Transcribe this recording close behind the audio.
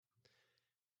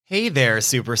Hey there,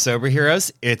 super sober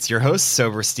heroes. It's your host,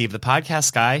 Sober Steve, the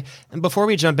podcast guy. And before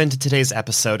we jump into today's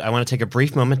episode, I want to take a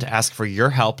brief moment to ask for your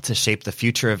help to shape the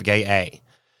future of Gay A.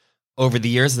 Over the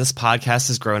years, this podcast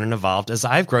has grown and evolved as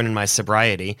I've grown in my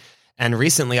sobriety. And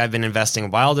recently, I've been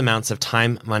investing wild amounts of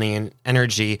time, money, and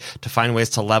energy to find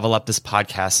ways to level up this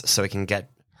podcast so it can get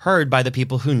heard by the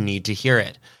people who need to hear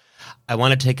it. I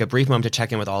want to take a brief moment to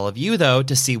check in with all of you, though,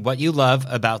 to see what you love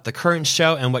about the current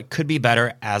show and what could be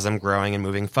better as I'm growing and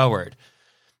moving forward.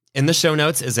 In the show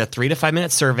notes is a 3 to 5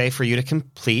 minute survey for you to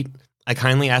complete. I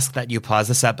kindly ask that you pause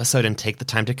this episode and take the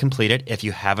time to complete it if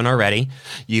you haven't already.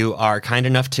 You are kind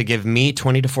enough to give me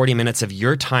 20 to 40 minutes of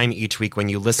your time each week when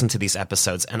you listen to these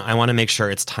episodes, and I want to make sure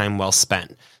it's time well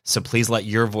spent. So please let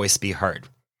your voice be heard.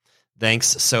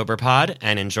 Thanks, SoberPod,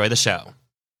 and enjoy the show.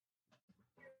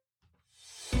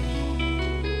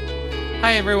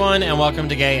 Hi, everyone, and welcome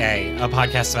to Gay A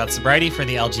podcast about sobriety for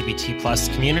the LGBT plus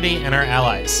community and our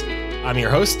allies. I'm your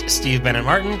host, Steve Bennett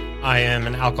Martin. I am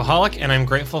an alcoholic, and I'm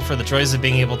grateful for the joys of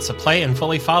being able to play and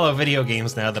fully follow video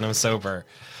games now that I'm sober.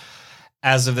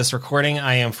 As of this recording,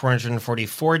 I am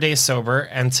 444 days sober,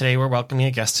 and today we're welcoming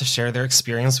a guest to share their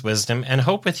experience, wisdom, and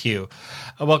hope with you.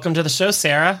 Welcome to the show,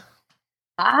 Sarah.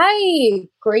 Hi,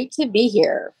 great to be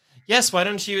here. Yes, why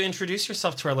don't you introduce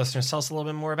yourself to our listeners? Tell us a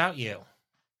little bit more about you.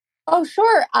 Oh,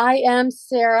 sure. I am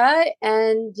Sarah,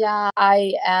 and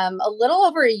I am a little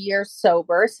over a year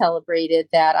sober, celebrated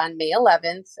that on May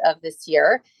 11th of this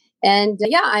year. And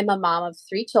I'm a mom of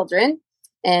 3 children,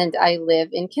 and I live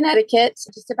in Connecticut,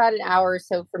 just about an hour or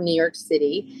so from New York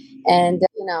City. And,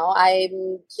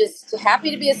 I'm just happy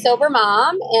to be a sober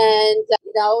mom. And,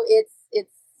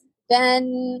 it's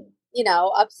been,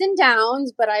 ups and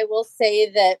downs, but I will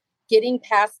say that getting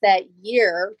past that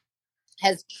year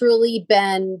has truly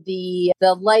been the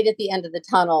light at the end of the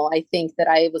tunnel, I think, that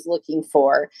I was looking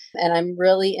for. And I'm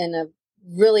really in a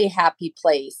really happy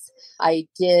place. I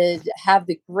did have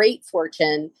the great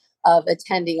fortune of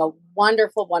attending a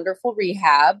wonderful, wonderful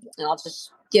rehab. And I'll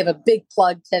just give a big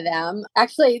plug to them.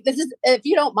 Actually, this is, if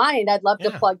you don't mind, I'd love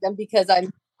to plug them because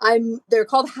they're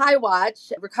called High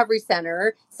Watch Recovery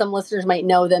Center. Some listeners might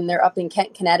know them. They're up in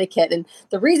Kent, Connecticut. And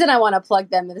the reason I want to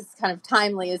plug them, and this is kind of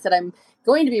timely, is that I'm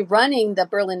going to be running the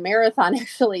Berlin Marathon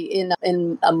actually in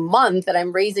a month, and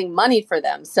I'm raising money for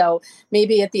them. So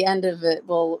maybe at the end of it,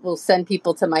 we'll send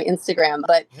people to my Instagram.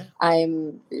 But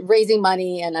I'm raising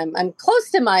money, and I'm close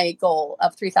to my goal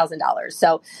of $3,000.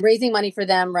 So raising money for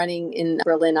them, running in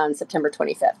Berlin on September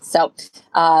 25th. So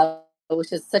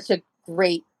which is such a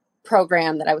great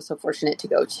program that I was so fortunate to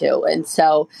go to. And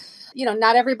so,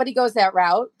 not everybody goes that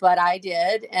route, but I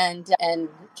did, and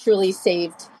truly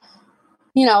saved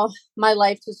my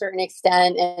life to a certain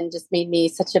extent, and just made me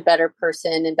such a better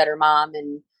person and better mom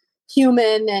and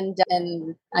human. And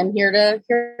I'm here to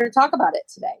talk about it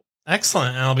today.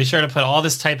 Excellent. And I'll be sure to put all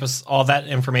that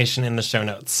information in the show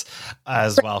notes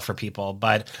as well for people.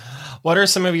 But what are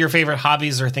some of your favorite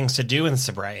hobbies or things to do in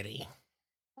sobriety?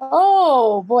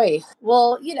 Oh boy.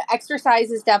 Well,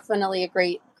 exercise is definitely a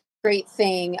great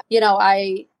thing.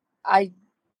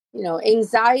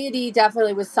 Anxiety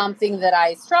definitely was something that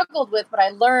I struggled with, but I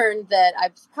learned that I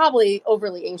was probably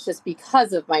overly anxious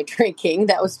because of my drinking.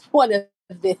 That was one of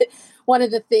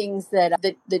the things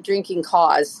that the drinking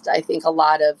caused, I think, a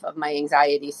lot of my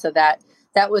anxiety. So that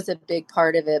was a big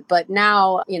part of it. But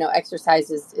now,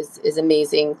 exercise is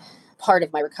amazing part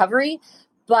of my recovery.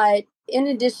 But in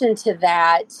addition to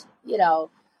that,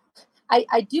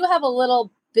 I do have a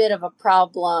little bit of a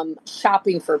problem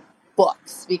shopping for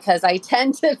books, because I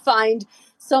tend to find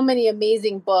so many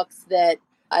amazing books that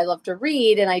I love to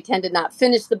read, and I tend to not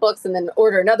finish the books and then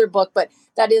order another book. But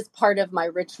that is part of my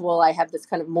ritual. I have this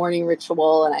kind of morning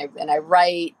ritual, and I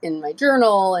write in my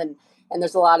journal, and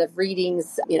there's a lot of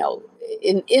readings,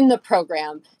 in the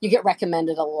program. You get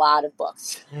recommended a lot of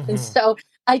books. Mm-hmm. And so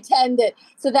I tend to,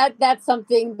 so that's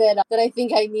something that I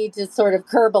think I need to sort of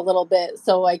curb a little bit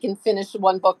so I can finish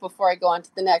one book before I go on to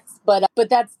the next. But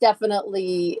that's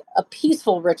definitely a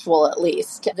peaceful ritual, at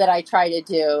least, that I try to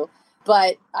do.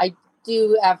 But I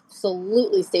do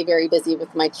absolutely stay very busy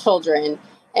with my children.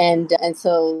 And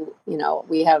so,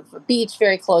 we have a beach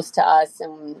very close to us.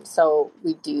 And so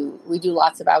we do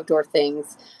lots of outdoor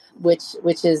things, which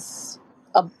is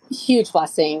a huge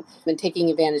blessing, and taking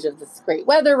advantage of this great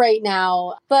weather right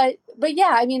now. But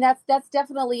yeah, I mean, that's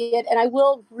definitely it. And I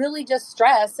will really just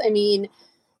stress, in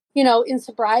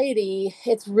sobriety,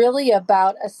 it's really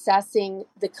about assessing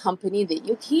the company that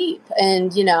you keep.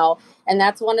 And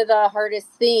that's one of the hardest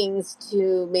things,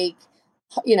 to make,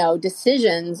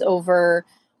 decisions over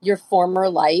your former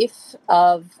life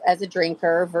as a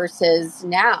drinker versus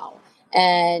now.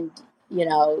 And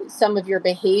some of your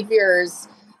behaviors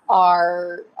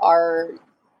are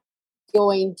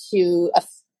going to,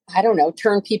 I don't know,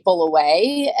 turn people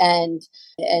away. And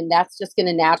that's just going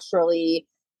to naturally,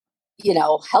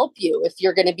 help you if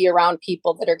you're going to be around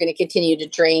people that are going to continue to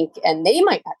drink, and they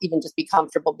might not even just be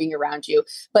comfortable being around you.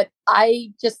 But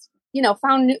I just,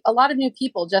 found a lot of new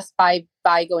people just by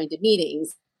going to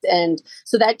meetings. And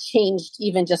so that changed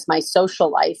even just my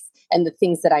social life and the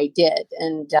things that I did,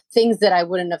 and things that I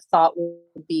wouldn't have thought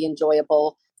would be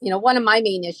enjoyable. One of my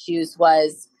main issues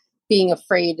was being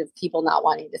afraid of people not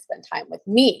wanting to spend time with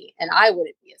me, and I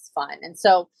wouldn't be as fun. And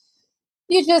so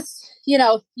you just,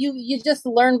 you just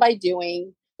learn by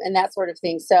doing and that sort of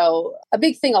thing. So a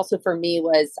big thing also for me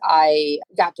was I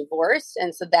got divorced.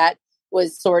 And so that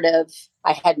was sort of,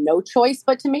 I had no choice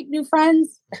but to make new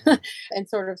friends and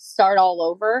sort of start all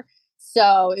over.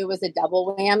 So it was a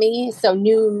double whammy. So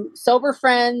new sober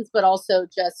friends, but also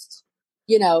just,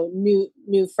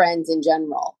 new friends in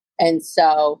general. And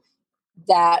so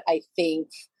that, I think,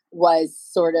 was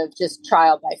sort of just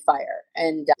trial by fire.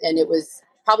 And it was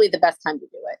probably the best time to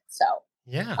do it. So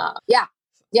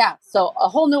yeah. So a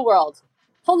whole new world.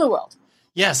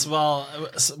 Yes. Well,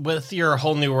 with your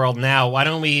whole new world now, why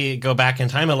don't we go back in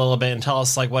time a little bit and tell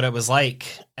us like what it was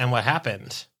like and what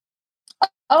happened?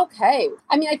 Okay.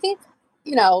 I mean, I think,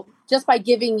 just by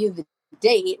giving you the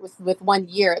date with 1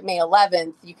 year at May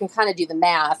 11th, you can kind of do the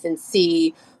math and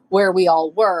see where we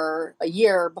all were a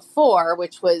year before,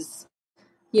 which was,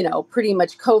 pretty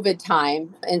much COVID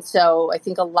time. And so I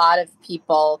think a lot of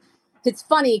people, it's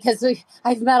funny because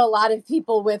I've met a lot of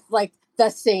people with like the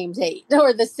same date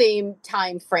or the same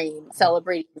time frame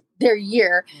celebrating their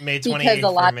year. May 28th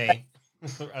for me.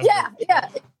 Yeah,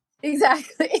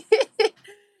 exactly.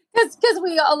 Because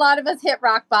a lot of us hit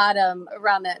rock bottom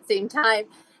around that same time.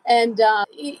 And, I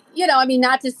mean,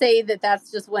 not to say that that's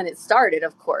just when it started,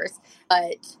 of course,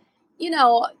 but,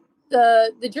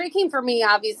 the drinking for me,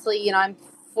 obviously, I'm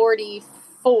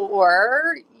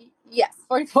 44. Yes,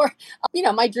 44.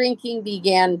 My drinking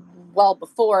began well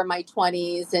before my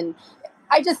 20s. And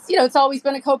I just, it's always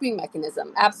been a coping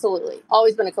mechanism. Absolutely.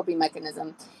 Always been a coping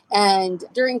mechanism. And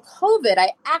during COVID,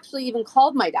 I actually even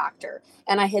called my doctor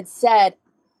and I had said,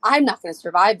 I'm not going to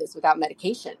survive this without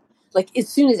medication. Like as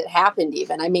soon as it happened,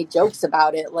 even I made jokes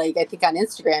about it. Like I think on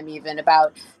Instagram, even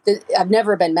about I've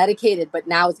never been medicated, but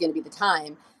now is going to be the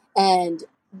time. And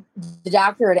the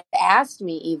doctor had asked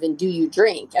me even, do you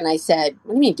drink? And I said,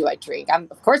 what do you mean, do I drink?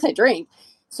 Of course I drink.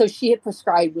 So she had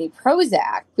prescribed me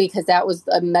Prozac because that was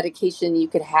a medication you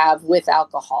could have with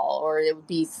alcohol or it would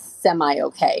be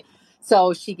semi-okay.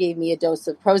 So she gave me a dose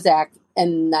of Prozac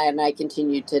and I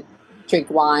continued to drink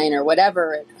wine or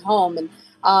whatever at home. And,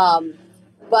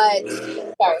 but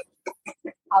sorry,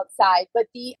 outside,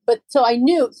 but so I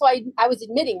knew, so I was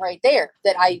admitting right there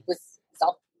that I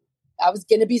was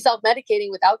going to be self-medicating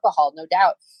with alcohol, no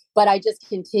doubt. But I just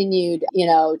continued,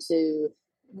 to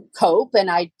cope,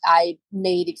 and I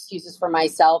made excuses for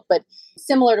myself. But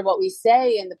similar to what we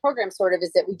say in the program, sort of,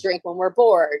 is that we drink when we're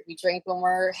bored, we drink when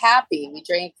we're happy, we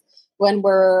drink when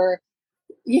we're,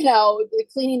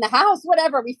 cleaning the house,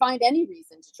 whatever. We find any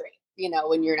reason to drink,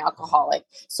 when you're an alcoholic.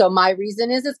 So my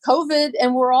reason is it's COVID,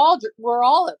 and we're all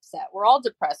upset, we're all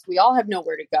depressed, we all have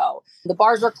nowhere to go. The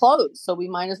bars are closed, so we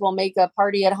might as well make a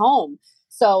party at home.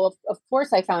 So of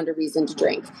course I found a reason to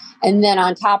drink. And then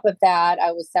on top of that,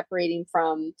 I was separating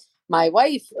from my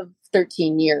wife of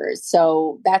 13 years.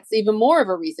 So that's even more of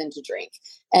a reason to drink.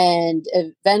 And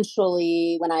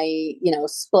eventually when I,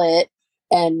 split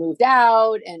and moved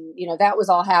out, and, that was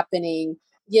all happening,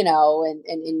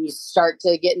 and you start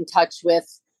to get in touch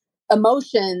with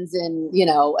emotions and,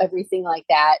 everything like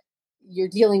that. You're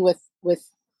dealing with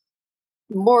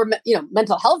more,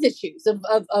 mental health issues of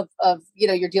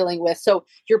you're dealing with. So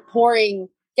you're pouring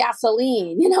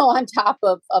gasoline, on top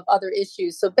of other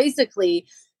issues. So basically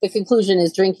the conclusion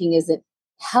is drinking isn't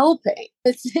helping.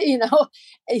 It's,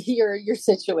 your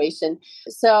situation.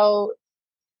 So,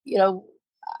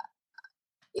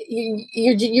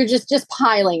 you're just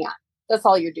piling on. That's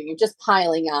all you're doing. You're just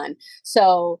piling on.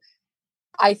 So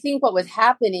I think what was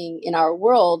happening in our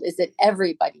world is that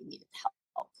everybody needed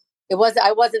help.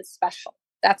 I wasn't special.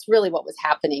 That's really what was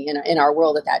happening in our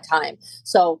world at that time.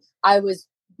 So I was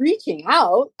reaching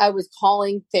out. I was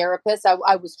calling therapists.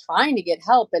 I was trying to get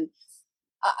help. And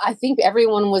I think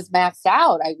everyone was maxed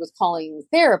out. I was calling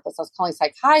therapists. I was calling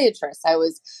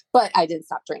psychiatrists. But I didn't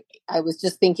stop drinking. I was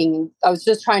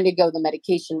just trying to go the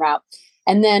medication route.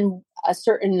 And then a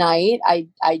certain night I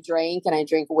drank, and I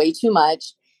drank way too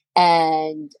much.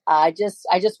 And I just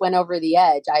went over the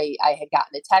edge. I had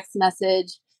gotten a text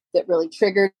message that really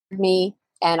triggered me.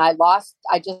 and I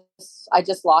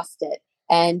just lost it.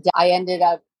 And I ended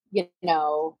up, you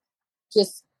know,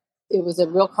 just, it was a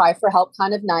real cry for help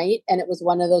kind of night. And it was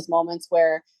one of those moments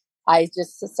where I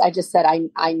just said,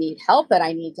 I need help and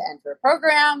I need to enter a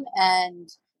program. And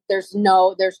there's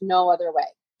no other way.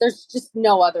 There's just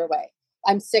no other way.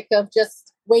 I'm sick of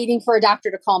just waiting for a doctor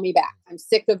to call me back. I'm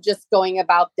sick of just going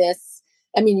about this.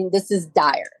 I mean, this is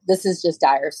dire. This is just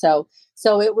dire. So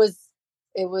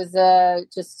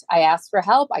just, I asked for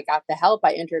help. I got the help.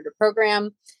 I entered a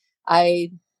program.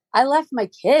 I I left my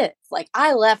kids. Like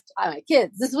I left my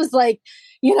kids. This was like,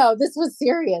 this was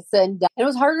serious. And it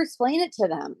was hard to explain it to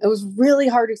them. It was really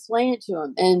hard to explain it to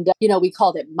them. And, we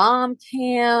called it mom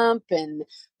camp and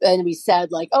we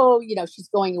said like, oh, she's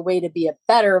going away to be a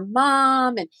better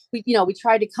mom. And we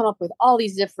tried to come up with all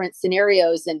these different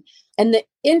scenarios. And the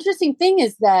interesting thing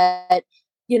is that,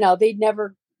 they'd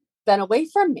never been away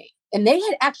from me. And they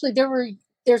had actually,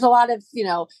 there's a lot of,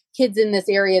 kids in this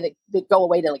area that go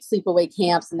away to like sleepaway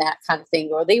camps and that kind of thing,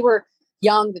 or they were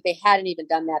young that they hadn't even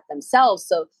done that themselves.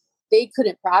 So they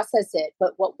couldn't process it.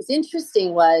 But what was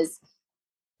interesting was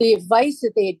the advice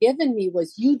that they had given me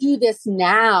was, you do this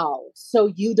now so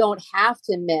you don't have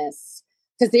to miss.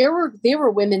 Because there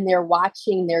were women there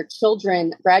watching their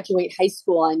children graduate high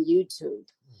school on YouTube.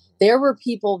 There were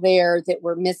people there that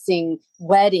were missing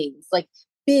weddings, like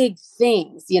big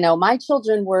things. My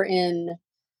children were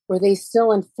they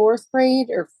still in fourth grade?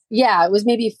 Or yeah, it was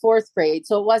maybe fourth grade.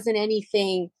 So it wasn't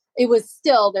anything. It was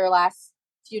still their last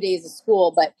few days of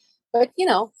school, but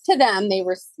to them, they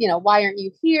were, why aren't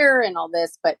you here and all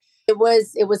this? But it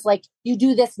was like, you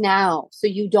do this now so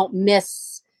you don't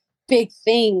miss big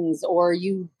things or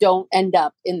you don't end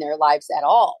up in their lives at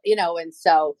all, and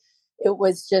so and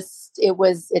it's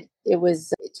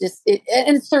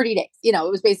 30 days, it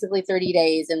was basically 30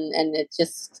 days and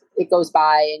it goes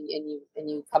by and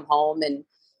you come home and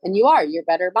you're a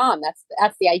better mom.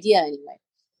 That's the idea anyway.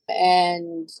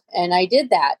 And I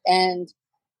did that. And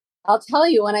I'll tell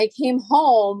you, when I came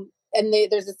home, and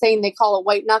there's a saying they call it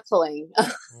white knuckling,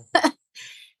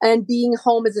 and being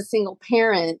home as a single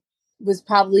parent was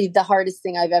probably the hardest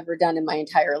thing I've ever done in my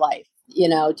entire life,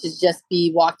 to just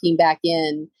be walking back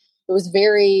in.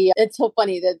 It's so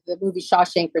funny that the movie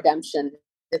Shawshank Redemption,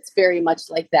 it's very much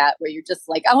like that, where you're just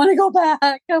like, I want to go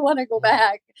back. I want to go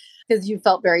back, because you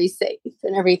felt very safe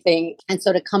and everything. And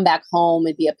so to come back home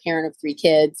and be a parent of 3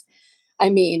 kids,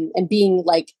 and being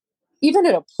like, even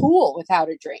at a pool without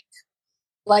a drink,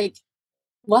 like,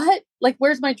 what? Like,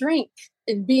 where's my drink?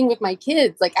 And being with my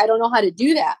kids, like, I don't know how to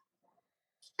do that.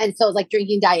 And so it's like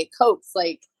drinking Diet Cokes.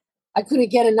 Like, I couldn't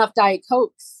get enough Diet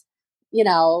Cokes,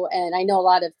 and I know a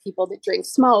lot of people that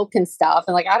smoke and stuff.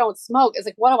 And like, I don't smoke. It's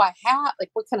like, what do I have? Like,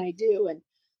 what can I do? And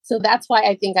so that's why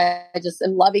I think I just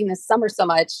am loving this summer so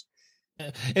much.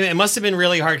 It must have been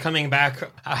really hard coming back.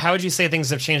 How would you say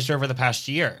things have changed over the past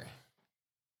year?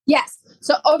 Yes.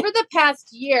 So over the past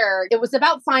year, it was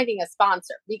about finding a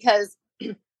sponsor, because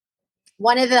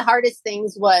one of the hardest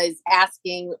things was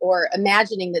asking or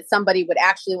imagining that somebody would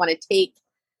actually want to take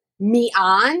me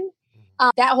on.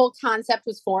 That whole concept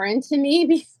was foreign to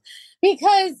me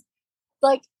because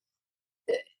like,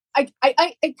 I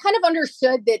kind of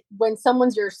understood that when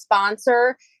someone's your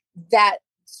sponsor, that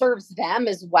serves them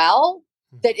as well,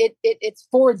 that it's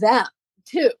for them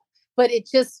too. But it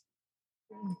just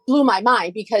blew my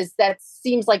mind, because that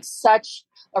seems like such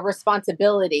a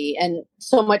responsibility and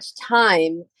so much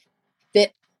time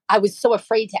that I was so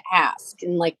afraid to ask.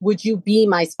 And like, would you be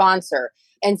my sponsor?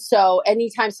 And so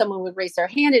anytime someone would raise their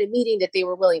hand at a meeting that they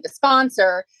were willing to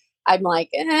sponsor, I'm like,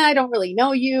 I don't really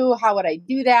know you. How would I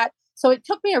do that? So it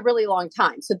took me a really long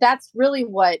time. So that's really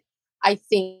what I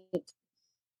think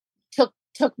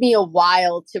took me a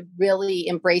while to really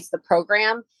embrace the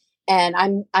program.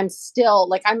 And I'm still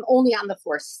like, I'm only on the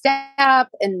 4th step,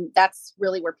 and that's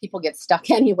really where people get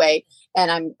stuck anyway.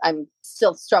 And I'm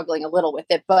still struggling a little with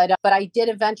it, but I did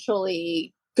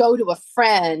eventually go to a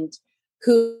friend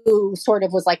who sort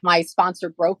of was like my sponsor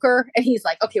broker. And he's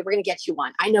like, okay, we're going to get you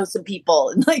one. I know some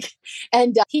people.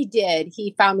 And he did.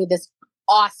 He found me this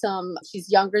awesome,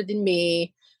 she's younger than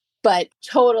me, but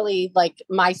totally like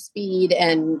my speed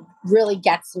and really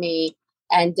gets me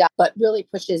but really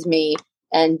pushes me.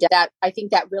 And that, I think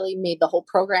that really made the whole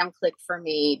program click for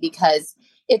me, because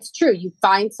it's true. You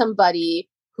find somebody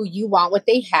who you want what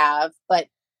they have, but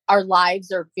our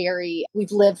lives are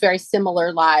we've lived very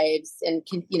similar lives and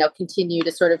can, continue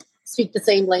to sort of speak the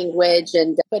same language.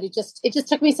 But it just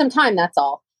took me some time. That's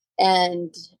all.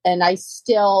 And I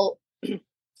still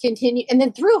continue. And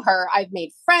then through her, I've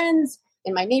made friends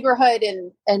in my neighborhood,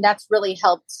 and that's really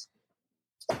helped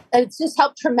it's just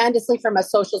helped tremendously from a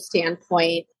social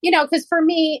standpoint, because for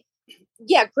me,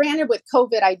 yeah, granted with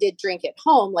COVID, I did drink at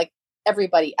home like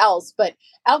everybody else, but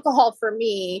alcohol for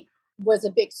me was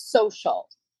a big social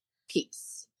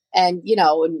piece. And,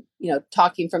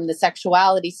 talking from the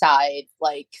sexuality side,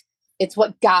 like it's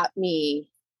what got me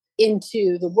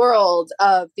into the world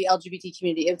of the LGBT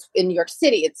community. It's in New York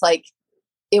City. It's like,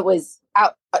 it was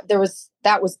out,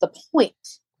 that was the point,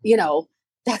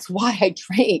 that's why I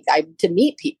drank, to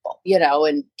meet people,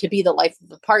 and to be the life of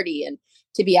the party and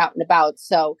to be out and about.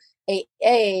 So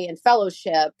AA and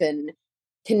fellowship and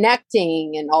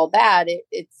connecting and all that,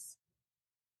 it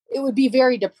would be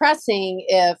very depressing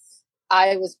if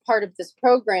I was part of this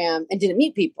program and didn't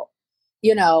meet people,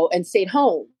 and stayed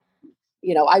home.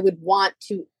 I would want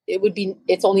to,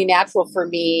 it's only natural for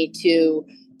me to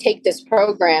take this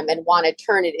program and want to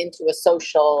turn it into a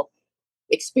social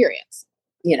experience,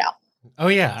 Oh,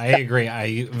 yeah, I agree.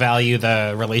 I value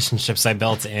the relationships I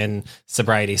built in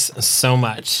sobriety so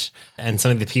much. And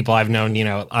some of the people I've known,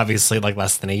 obviously like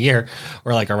less than a year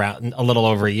or like around a little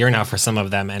over a year now for some of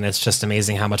them. And it's just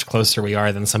amazing how much closer we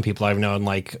are than some people I've known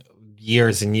like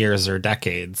years and years or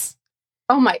decades.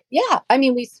 Oh my, yeah. I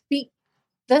mean, we speak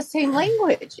the same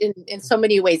language in so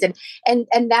many ways. And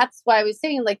that's why I was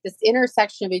saying like this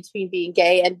intersection between being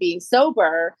gay and being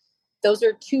sober, those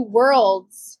are two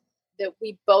worlds that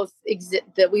we both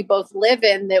that we both live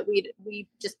in, that we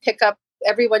just pick up,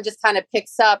 everyone just kind of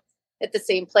picks up at the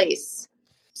same place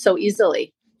so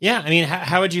easily. Yeah. I mean,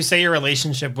 how would you say your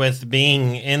relationship with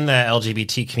being in the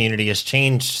LGBT community has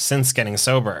changed since getting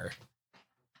sober?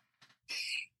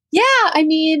 Yeah. I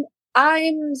mean,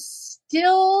 I'm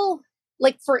still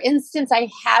like, for instance, I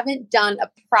haven't done a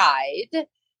Pride,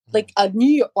 like a New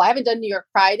York, well, I haven't done New York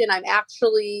Pride, and I'm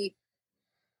actually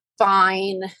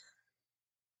fine.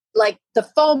 Like the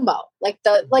FOMO, like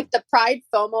the Pride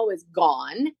FOMO is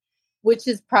gone, which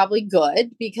is probably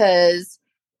good, because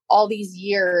all these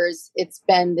years it's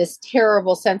been this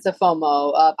terrible sense of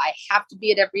FOMO of I have to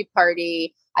be at every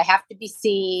party, I have to be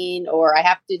seen, or I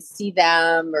have to see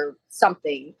them or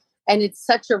something. And it's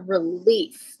such a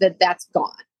relief that that's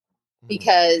gone,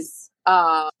 because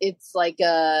it's like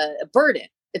a burden.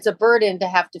 It's a burden to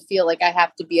have to feel like I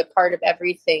have to be a part of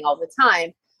everything all the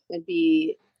time and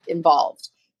be involved.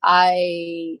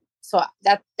 So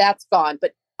that's gone,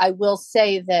 but I will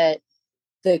say that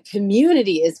the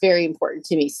community is very important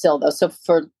to me still, though. So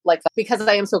for like, because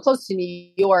I am so close to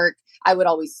New York, I would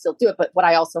always still do it. But what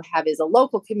I also have is a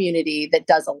local community that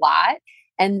does a lot.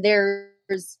 And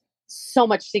there's so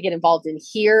much to get involved in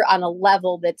here on a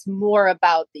level that's more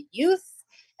about the youth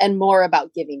and more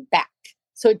about giving back.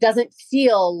 So it doesn't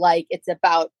feel like it's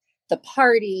about the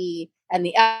party and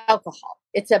the alcohol.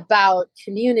 It's about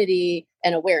community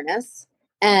and awareness.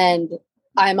 And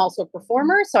I'm also a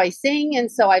performer, so I sing.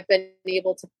 And so I've been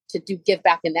able to do give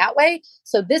back in that way.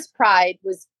 So this Pride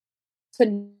was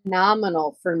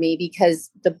phenomenal for me, because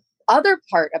the other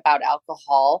part about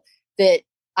alcohol that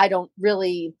I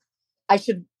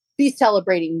should be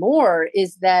celebrating more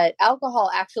is that alcohol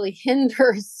actually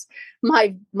hinders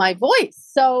my voice.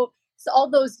 So all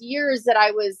those years that I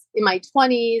was in my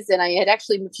 20s, and I had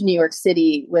actually moved to New York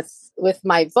City with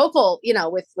my vocal,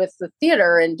 with the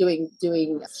theater and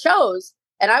doing shows,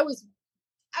 and I was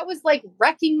like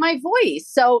wrecking my voice.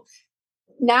 So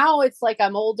now it's like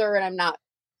I'm older and I'm not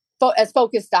as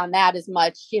focused on that as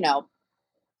much,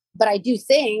 but I do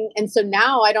sing. And so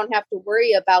now I don't have to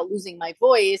worry about losing my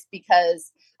voice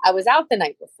because I was out the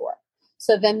night before.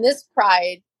 So then this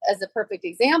Pride, as a perfect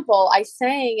example, I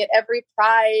sang at every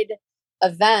Pride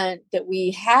event that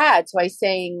we had. So I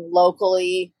sang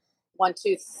locally,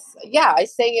 I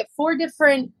sang at 4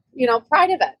 different,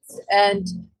 Pride events, and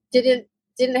didn't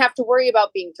have to worry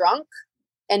about being drunk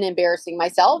and embarrassing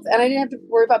myself. And I didn't have to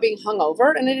worry about being hungover,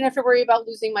 and I didn't have to worry about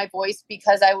losing my voice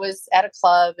because I was at a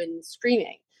club and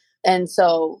screaming. And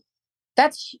so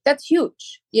that's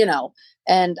huge,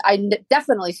 and I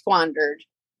definitely squandered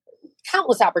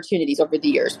countless opportunities over the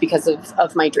years because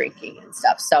of my drinking and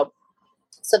stuff. So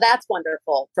that's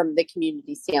wonderful from the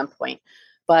community standpoint.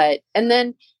 And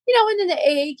then the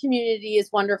AA community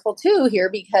is wonderful too here,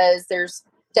 because there's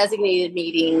designated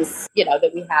meetings,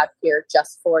 that we have here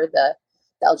just for the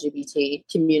LGBT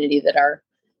community that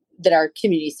our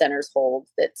community centers hold.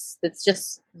 That's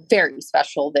just very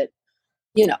special, that,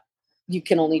 you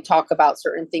can only talk about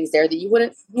certain things there that you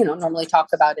wouldn't, normally talk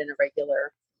about in a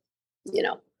regular,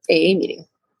 AA meeting.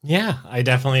 Yeah, I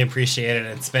definitely appreciate it.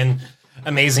 It's been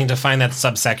amazing to find that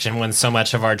subsection when so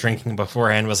much of our drinking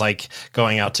beforehand was like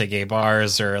going out to gay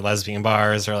bars or lesbian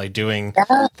bars or like doing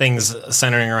things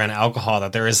centering around alcohol,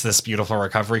 that there is this beautiful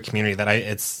recovery community that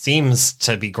it seems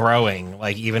to be growing,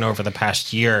 like even over the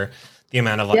past year, the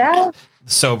amount of like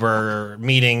sober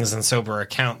meetings and sober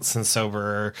accounts and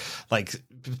sober like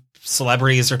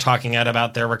celebrities are talking out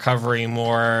about their recovery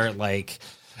more, like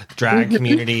drag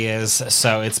community is.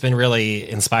 So it's been really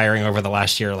inspiring over the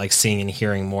last year, like seeing and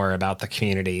hearing more about the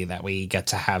community that we get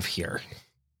to have here.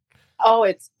 Oh,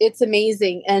 it's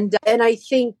amazing. And I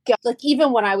think like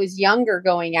even when I was younger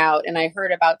going out and I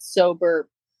heard about sober,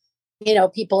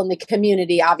 people in the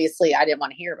community, obviously I didn't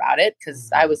want to hear about it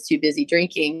because I was too busy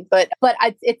drinking. But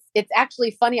it's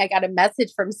actually funny. I got a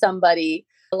message from somebody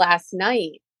last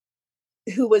night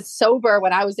who was sober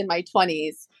when I was in my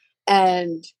 20s.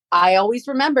 And I always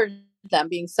remembered them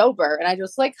being sober. And I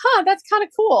was like, that's kind of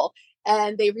cool.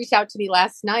 And they reached out to me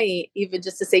last night, even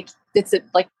just to say, it's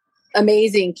like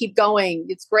amazing. Keep going.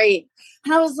 It's great.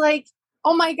 And I was like,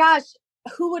 oh my gosh,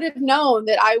 who would have known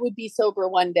that I would be sober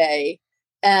one day?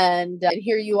 And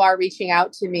here you are reaching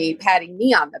out to me, patting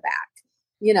me on the back,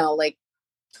 like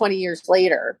 20 years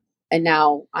later. And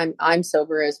now I'm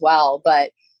sober as well.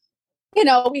 But,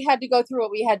 we had to go through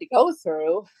what we had to go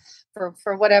through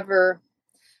for whatever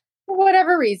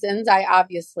reasons, I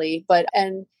obviously, but,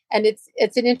 and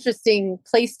it's an interesting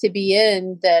place to be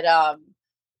in that,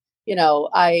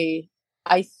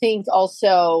 I think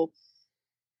also,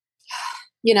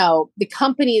 the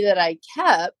company that I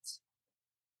kept,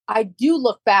 I do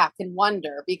look back and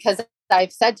wonder, because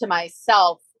I've said to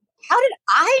myself, how did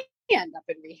I end up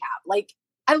in rehab? Like,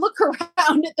 I look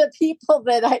around at the people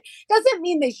that doesn't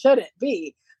mean they shouldn't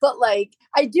be, but like,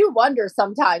 I do wonder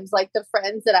sometimes, like the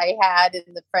friends that I had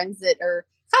and the friends that are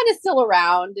kind of still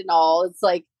around and all, it's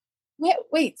like,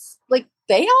 wait, like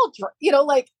they all,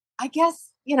 like, I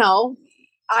guess,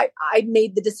 I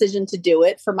made the decision to do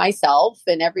it for myself,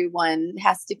 and everyone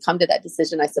has to come to that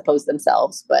decision, I suppose,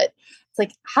 themselves. But it's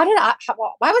like, why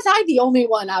was I the only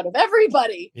one out of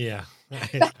everybody? Yeah,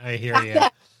 I hear you.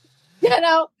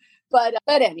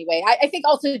 But anyway, I think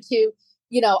also too,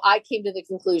 I came to the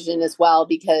conclusion as well,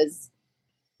 because,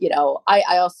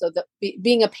 I also,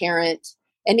 being a parent,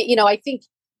 and, I think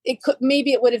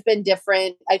maybe it would have been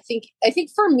different. I think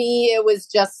for me, it was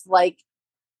just like,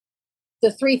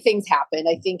 the three things happened.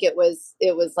 I think it was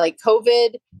like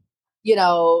COVID,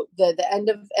 the end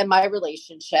of my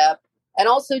relationship. And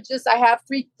also just,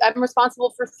 I'm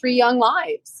responsible for 3 young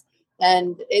lives.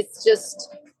 And it's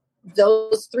just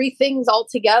those 3 things all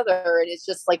together. And it's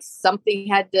just like something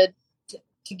had to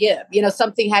give,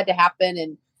 something had to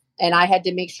happen. And I had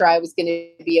to make sure I was going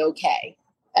to be okay.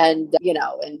 And,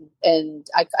 and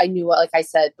I knew, like I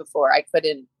said before, I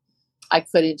couldn't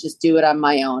just do it on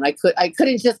my own. I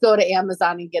couldn't just go to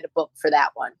Amazon and get a book for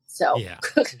that one. So yeah,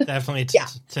 definitely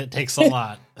takes a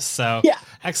lot. So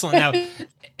excellent. Now,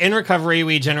 in recovery,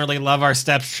 we generally love our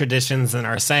steps, traditions, and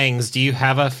our sayings. Do you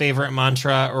have a favorite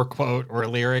mantra or quote or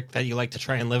lyric that you like to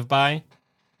try and live by?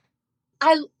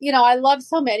 I love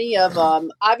so many of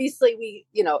them. Obviously, we,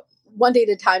 one day at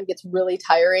a time gets really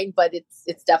tiring, but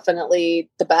it's definitely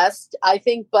the best, I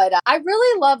think. But I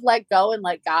really love let go and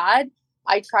let God.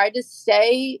 I try to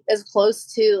stay as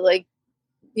close to like,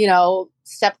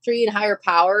 step 3 and higher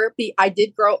power. I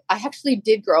actually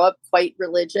did grow up quite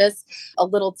religious. A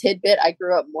little tidbit. I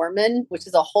grew up Mormon, which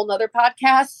is a whole nother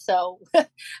podcast. So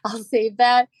I'll save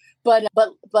that. But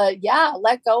yeah,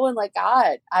 let go and let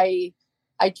God. I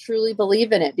truly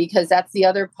believe in it, because that's the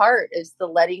other part, is the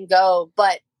letting go.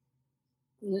 But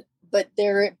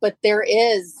there is, there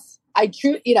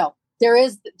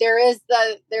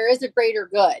is a greater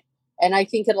good. And I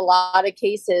think in a lot of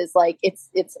cases, like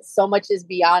it's so much is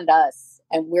beyond us,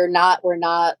 and we're not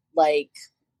like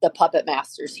the puppet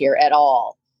masters here at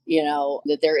all.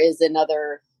 That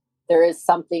there is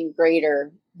something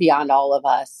greater beyond all of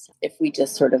us if we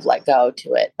just sort of let go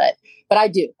to it. But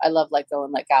I love let go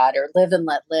and let God, or live and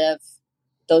let live.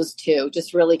 Those 2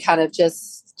 just really kind of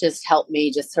just help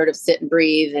me just sort of sit and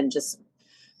breathe and just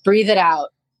breathe it out.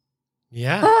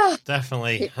 Yeah,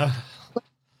 definitely.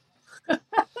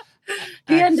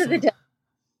 The end of the day.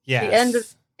 Yeah. The end of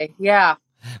the day. Yeah.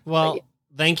 Well,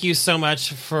 thank you so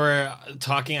much for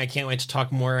talking. I can't wait to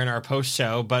talk more in our post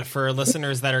show. But for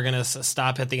listeners that are going to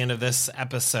stop at the end of this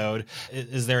episode,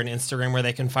 is there an Instagram where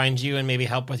they can find you and maybe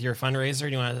help with your fundraiser? Do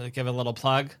you want to give a little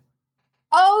plug?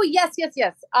 Oh, yes.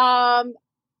 Oh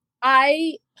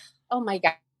my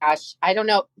gosh. I don't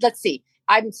know. Let's see.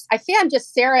 I think I'm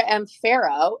just Sarah M.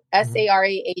 Ferro,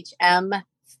 SARAHM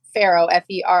Ferro,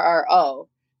 FERRO,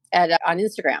 on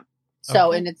Instagram.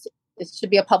 So, and it's It should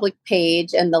be a public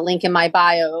page, and the link in my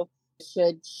bio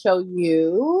should show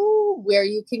you where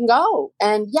you can go.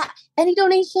 And yeah, any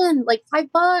donation, like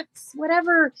 $5,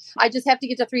 whatever. I just have to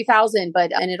get to 3,000,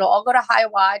 and it'll all go to High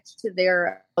Watch to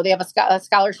they have a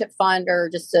scholarship fund, or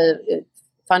just a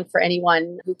fund for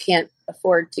anyone who can't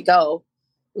afford to go,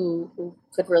 who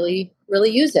could really,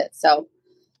 really use it. So,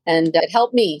 and it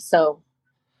helped me. So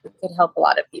it could help a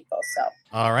lot of people. So.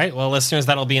 All right. Well, listeners,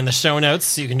 that'll be in the show notes.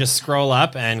 So you can just scroll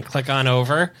up and click on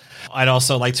over. I'd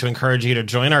also like to encourage you to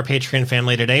join our Patreon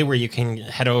family today, where you can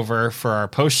head over for our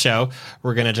post show.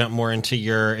 We're going to jump more into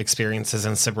your experiences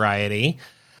in sobriety.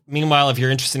 Meanwhile, if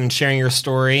you're interested in sharing your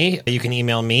story, you can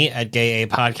email me at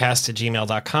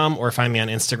gayapodcast@gmail.com or find me on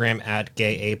Instagram at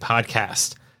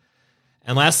gayapodcast.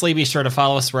 And lastly, be sure to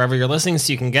follow us wherever you're listening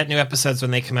so you can get new episodes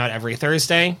when they come out every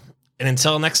Thursday. And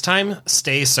until next time,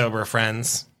 stay sober,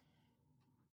 friends.